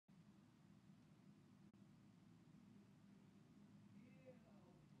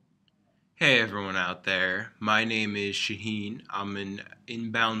Hey everyone out there, my name is Shaheen. I'm an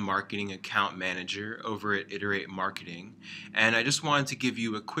inbound marketing account manager over at Iterate Marketing, and I just wanted to give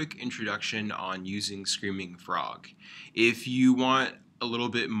you a quick introduction on using Screaming Frog. If you want a little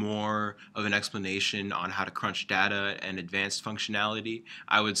bit more of an explanation on how to crunch data and advanced functionality,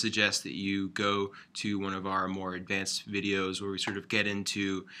 I would suggest that you go to one of our more advanced videos where we sort of get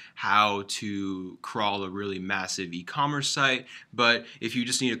into how to crawl a really massive e-commerce site. But if you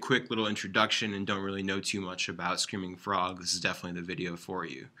just need a quick little introduction and don't really know too much about Screaming Frog, this is definitely the video for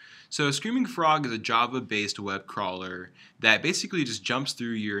you. So Screaming Frog is a Java-based web crawler that basically just jumps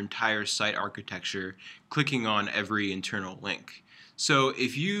through your entire site architecture, clicking on every internal link. So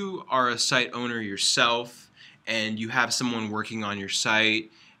if you are a site owner yourself and you have someone working on your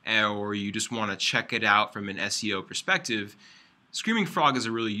site, or you just want to check it out from an SEO perspective, Screaming Frog is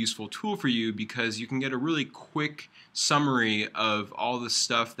a really useful tool for you because you can get a really quick summary of all the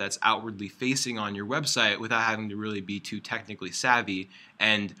stuff that's outwardly facing on your website without having to really be too technically savvy.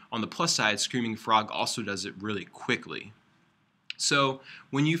 And on the plus side, Screaming Frog also does it really quickly. So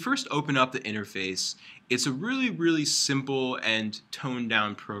when you first open up the interface, it's a really simple and toned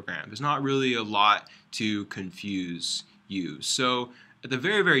down program. There's not really a lot to confuse you. So at the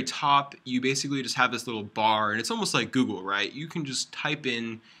very top, you basically just have this little bar, and it's almost like Google, right? You can just type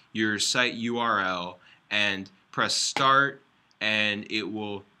in your site URL and press start, and it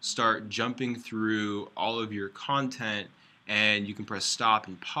will start jumping through all of your content, and you can press stop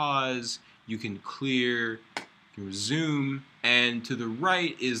and pause. You can clear, you can resume, and to the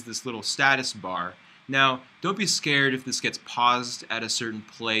right is this little status bar. Now, don't be scared if this gets paused at a certain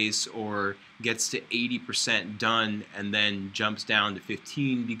place or gets to 80% done and then jumps down to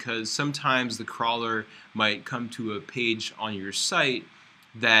 15, because sometimes the crawler might come to a page on your site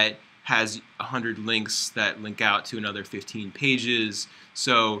that has 100 links that link out to another 15 pages.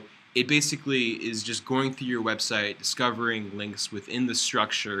 So it basically is just going through your website, discovering links within the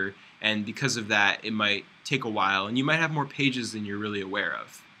structure, and because of that, it might take a while, and you might have more pages than you're really aware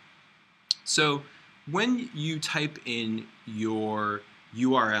of. So when you type in your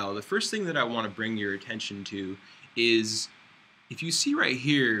URL, the first thing that I want to bring your attention to is, if you see right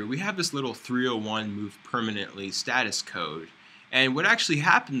here, we have this little 301 move permanently status code. And what actually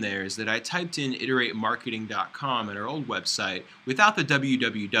happened there is that I typed in iteratemarketing.com at our old website without the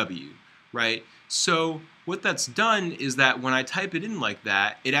www, right? So what that's done is that when I type it in like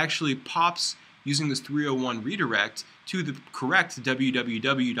that, it actually pops using this 301 redirect to the correct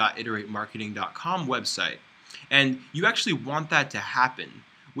www.iteratemarketing.com website. And you actually want that to happen.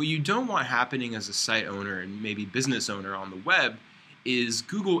 What you don't want happening as a site owner and maybe business owner on the web is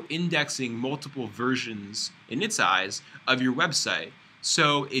Google indexing multiple versions, in its eyes, of your website.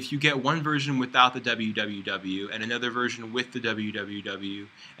 So if you get one version without the www and another version with the www,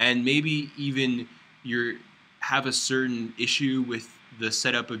 and maybe even you have a certain issue with the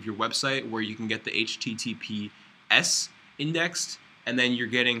setup of your website where you can get the HTTPS indexed, and then you're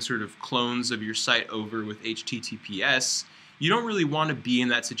getting sort of clones of your site over with HTTPS, you don't really want to be in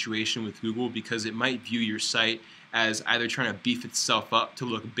that situation with Google, because it might view your site as either trying to beef itself up to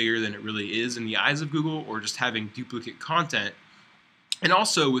look bigger than it really is in the eyes of Google, or just having duplicate content. And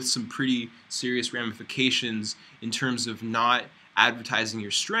also with some pretty serious ramifications in terms of not advertising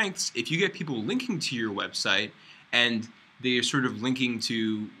your strengths. If you get people linking to your website and they are sort of linking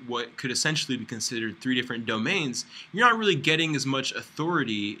to what could essentially be considered 3 different domains, you're not really getting as much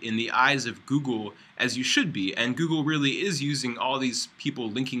authority in the eyes of Google as you should be. And Google really is using all these people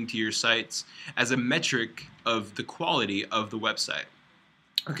linking to your sites as a metric of the quality of the website.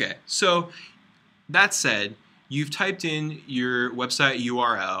 Okay, so that said, you've typed in your website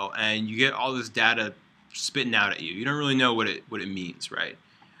URL and you get all this data spitting out at you. You don't really know what it means, right?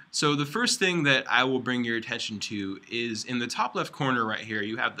 So the first thing that I will bring your attention to is in the top left corner right here,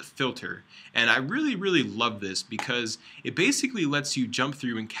 you have the filter. And I really love this because it basically lets you jump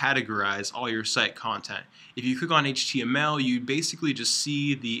through and categorize all your site content. If you click on HTML, you basically just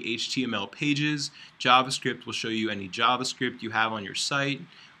see the HTML pages. JavaScript will show you any JavaScript you have on your site,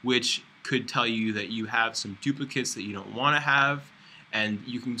 which could tell you that you have some duplicates that you don't want to have. And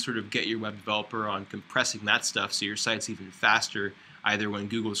you can sort of get your web developer on compressing that stuff so your site's even faster, either when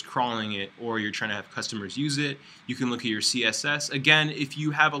Google's crawling it or you're trying to have customers use it. You can look at your CSS. Again, if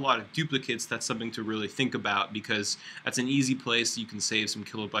you have a lot of duplicates, that's something to really think about, because that's an easy place you can save some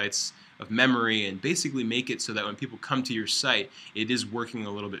kilobytes of memory and basically make it so that when people come to your site, it is working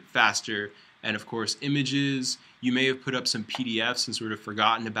a little bit faster. And of course, images, you may have put up some PDFs and sort of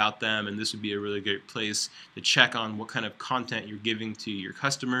forgotten about them, and this would be a really great place to check on what kind of content you're giving to your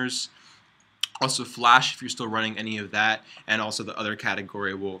customers. Also Flash if you're still running any of that, and also the other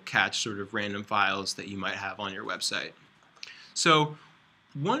category will catch sort of random files that you might have on your website. So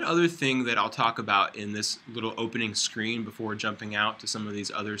one other thing that I'll talk about in this little opening screen before jumping out to some of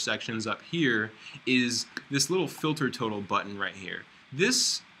these other sections up here is this little filter total button right here.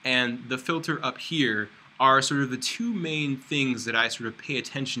 This and the filter up here are sort of the two main things that I sort of pay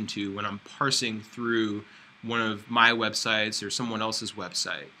attention to when I'm parsing through one of my websites or someone else's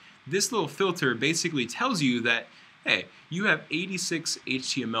website. This little filter basically tells you that, hey, you have 86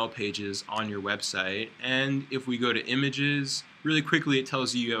 HTML pages on your website, and if we go to images, really quickly it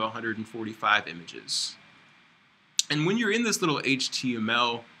tells you you have 145 images. And when you're in this little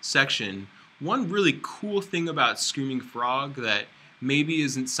HTML section, one really cool thing about Screaming Frog that maybe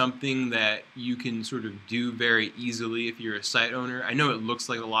isn't something that you can sort of do very easily if you're a site owner. I know it looks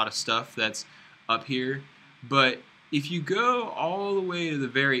like a lot of stuff that's up here, but if you go all the way to the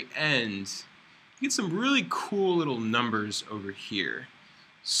very end, you get some really cool little numbers over here.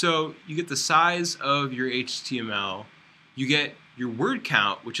 So you get the size of your HTML, you get your word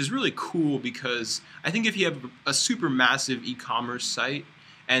count, which is really cool because I think if you have a super massive e-commerce site,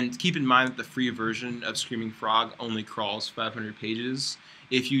 and keep in mind that the free version of Screaming Frog only crawls 500 pages,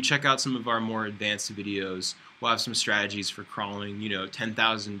 if you check out some of our more advanced videos, we'll have some strategies for crawling,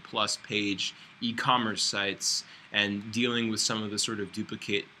 10,000 plus page e-commerce sites and dealing with some of the sort of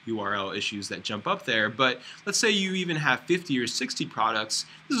duplicate URL issues that jump up there. But let's say you even have 50 or 60 products.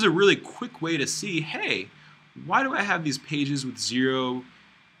 This is a really quick way to see, hey, why do I have these pages with 0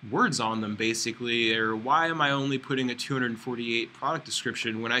 words on them basically, or why am I only putting a 248 product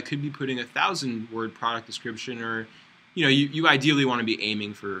description when I could be putting a 1,000-word product description, or you ideally want to be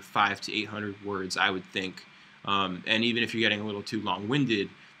aiming for 500 to 800 words, I would think. And even if you're getting a little too long-winded,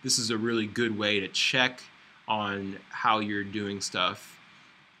 this is a really good way to check on how you're doing stuff.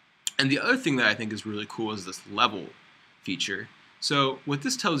 And the other thing that I think is really cool is this level feature. So what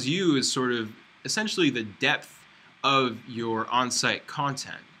this tells you is sort of essentially the depth of your on-site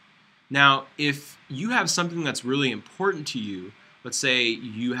content. Now, if you have something that's really important to you, let's say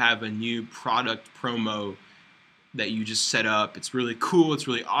you have a new product promo that you just set up, it's really cool, it's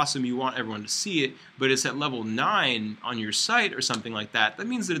really awesome, you want everyone to see it, but it's at level 9 on your site or something like that, that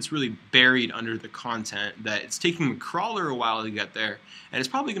means that it's really buried under the content, that it's taking the crawler a while to get there, and it's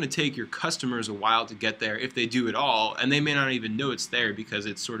probably going to take your customers a while to get there if they do at all, and they may not even know it's there because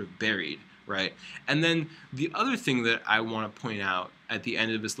it's sort of buried, right? And then the other thing that I want to point out at the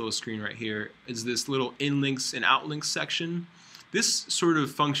end of this little screen right here is this little in-links and outlinks section. This sort of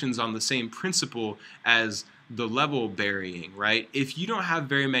functions on the same principle as the level burying, right? If you don't have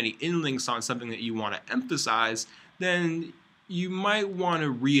very many in-links on something that you want to emphasize, then you might want to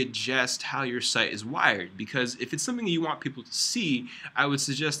readjust how your site is wired, because if it's something you want people to see, I would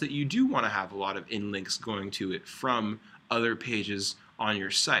suggest that you do want to have a lot of in-links going to it from other pages on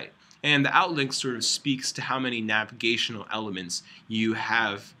your site. And the outlink sort of speaks to how many navigational elements you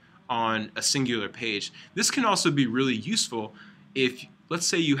have on a singular page. This can also be really useful if, let's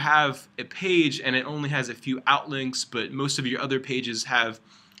say you have a page and it only has a few outlinks, but most of your other pages have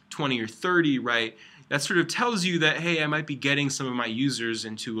 20 or 30, right? That sort of tells you that, hey, I might be getting some of my users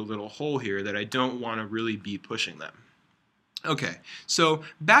into a little hole here that I don't want to really be pushing them. Okay, so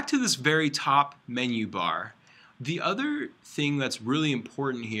back to this very top menu bar. The other thing that's really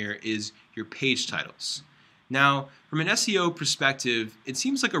important here is your page titles. Now, from an SEO perspective, it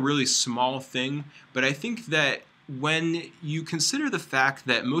seems like a really small thing, but I think that when you consider the fact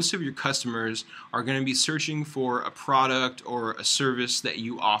that most of your customers are going to be searching for a product or a service that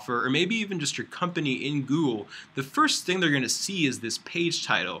you offer, or maybe even just your company in Google, the first thing they're going to see is this page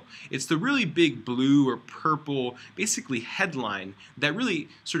title. It's the really big blue or purple, basically headline that really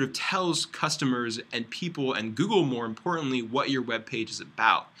sort of tells customers and people, and Google more importantly, what your web page is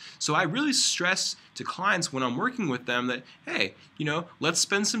about. So I really stress to clients when I'm working with them that, hey, let's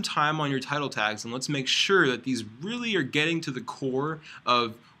spend some time on your title tags and let's make sure that these really are getting to the core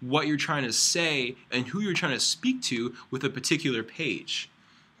of what you're trying to say and who you're trying to speak to with a particular page.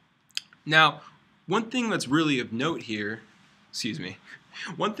 Now, one thing that's really of note here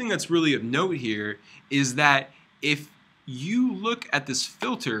is that if you look at this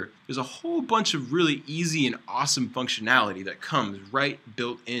filter, there's a whole bunch of really easy and awesome functionality that comes right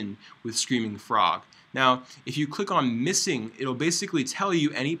built in with Screaming Frog. Now, if you click on missing, it'll basically tell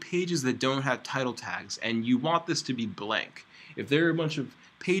you any pages that don't have title tags, and you want this to be blank. If there are a bunch of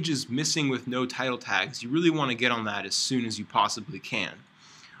pages missing with no title tags, you really want to get on that as soon as you possibly can.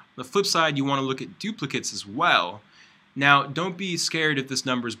 On the flip side, you want to look at duplicates as well. Now, don't be scared if this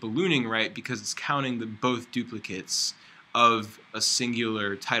number is ballooning, right, because it's counting both duplicates. of a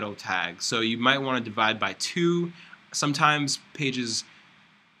singular title tag. So you might want to divide by 2. Sometimes pages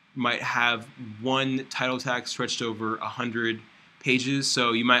might have one title tag stretched over 100 pages.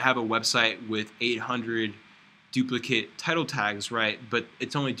 So you might have a website with 800 duplicate title tags, right? But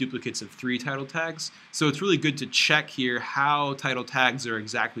it's only duplicates of 3 title tags. So it's really good to check here how title tags are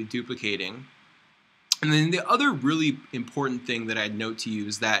exactly duplicating. And then the other really important thing that I'd note to you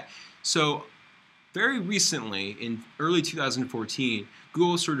is that, so very recently, in early 2014,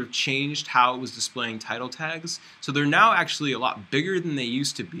 Google sort of changed how it was displaying title tags. So they're now actually a lot bigger than they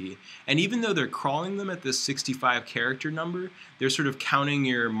used to be. And even though they're crawling them at this 65 character number, they're sort of counting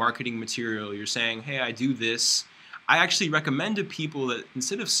your marketing material. You're saying, hey, I do this. I actually recommend to people that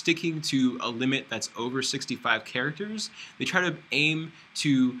instead of sticking to a limit that's over 65 characters, they try to aim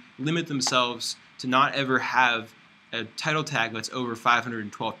to limit themselves to not ever have a title tag that's over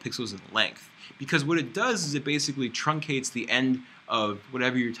 512 pixels in length. Because what it does is it basically truncates the end of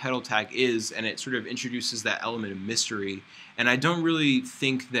whatever your title tag is, and it sort of introduces that element of mystery. And I don't really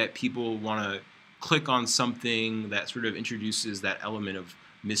think that people want to click on something that sort of introduces that element of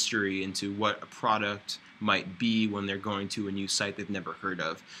mystery into what a product might be when they're going to a new site they've never heard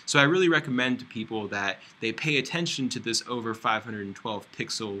of. So I really recommend to people that they pay attention to this over 512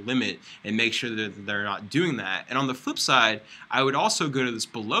 pixel limit and make sure that they're not doing that. And on the flip side, I would also go to this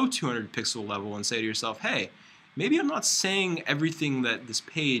below 200 pixel level and say to yourself, hey, maybe I'm not saying everything that this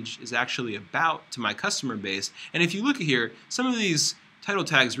page is actually about to my customer base. And if you look at here, some of these title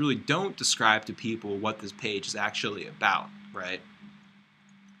tags really don't describe to people what this page is actually about, right?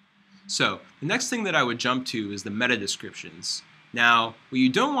 So the next thing that I would jump to is the meta descriptions. Now, what you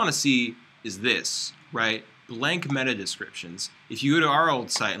don't want to see is this, right? Blank meta descriptions. If you go to our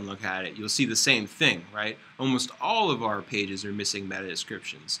old site and look at it, you'll see the same thing, right? Almost all of our pages are missing meta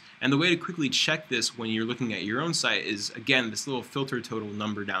descriptions. And the way to quickly check this when you're looking at your own site is, again, this little filter total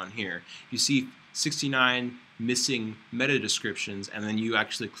number down here. You see 69 missing meta descriptions, and then you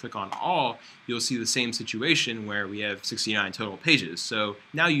actually click on all, you'll see the same situation where we have 69 total pages. So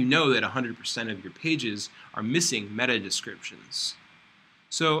now you know that 100% of your pages are missing meta descriptions.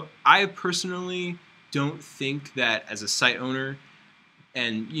 So I personally don't think that as a site owner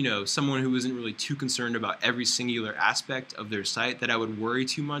and someone who isn't really too concerned about every singular aspect of their site, that I would worry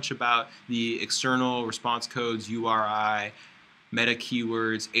too much about the external response codes, URI, meta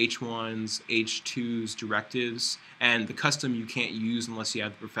keywords, H1s, H2s, directives, and the custom you can't use unless you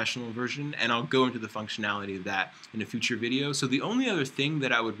have the professional version, and I'll go into the functionality of that in a future video. So the only other thing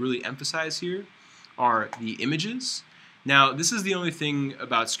that I would really emphasize here are the images. Now, this is the only thing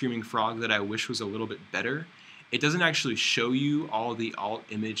about Screaming Frog that I wish was a little bit better. It doesn't actually show you all the alt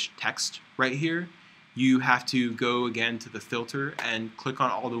image text right here. You have to go again to the filter and click on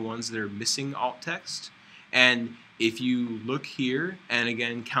all the ones that are missing alt text. And if you look here and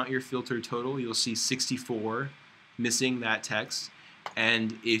again count your filter total, you'll see 64 missing that text.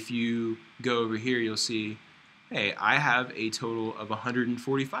 And if you go over here, you'll see, hey, I have a total of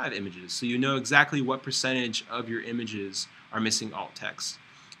 145 images. So you know exactly what percentage of your images are missing alt text.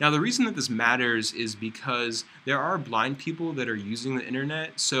 Now, the reason that this matters is because there are blind people that are using the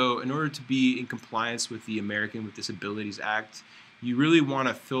internet. So in order to be in compliance with the American with Disabilities Act, you really want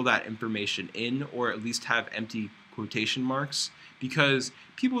to fill that information in, or at least have empty quotation marks, because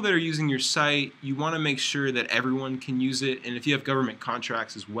people that are using your site, you want to make sure that everyone can use it, and if you have government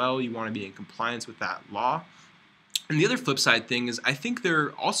contracts as well, you want to be in compliance with that law. And the other flip side thing is, I think there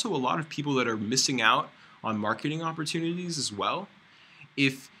are also a lot of people that are missing out on marketing opportunities as well.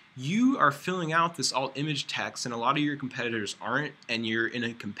 If you are filling out this alt image text and a lot of your competitors aren't, and you're in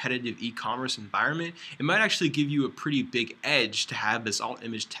a competitive e-commerce environment, it might actually give you a pretty big edge to have this alt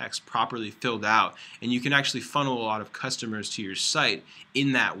image text properly filled out, and you can actually funnel a lot of customers to your site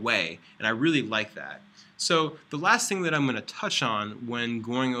in that way, and I really like that. So the last thing that I'm going to touch on when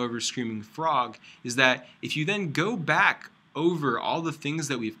going over Screaming Frog is that if you then go back over all the things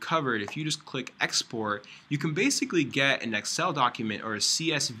that we've covered, if you just click export, you can basically get an Excel document or a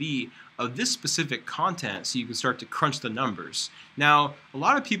CSV of this specific content, so you can start to crunch the numbers. Now, a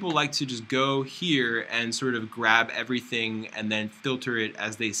lot of people like to just go here and sort of grab everything and then filter it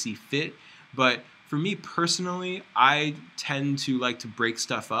as they see fit, but for me personally, I tend to like to break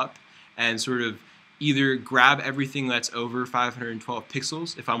stuff up and sort of either grab everything that's over 512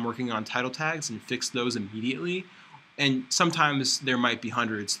 pixels if I'm working on title tags and fix those immediately. And sometimes there might be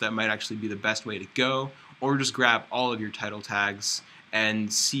hundreds, that might actually be the best way to go, or just grab all of your title tags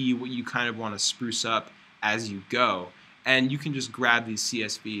and see what you kind of want to spruce up as you go. And you can just grab these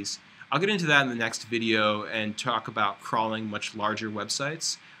CSVs. I'll get into that in the next video and talk about crawling much larger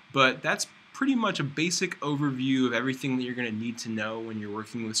websites, but that's pretty much a basic overview of everything that you're going to need to know when you're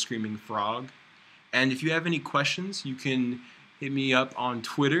working with Screaming Frog. And if you have any questions, you can hit me up on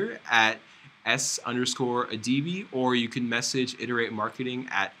Twitter at s_adibi, or you can message Iterate Marketing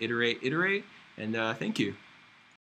at iterate. And thank you.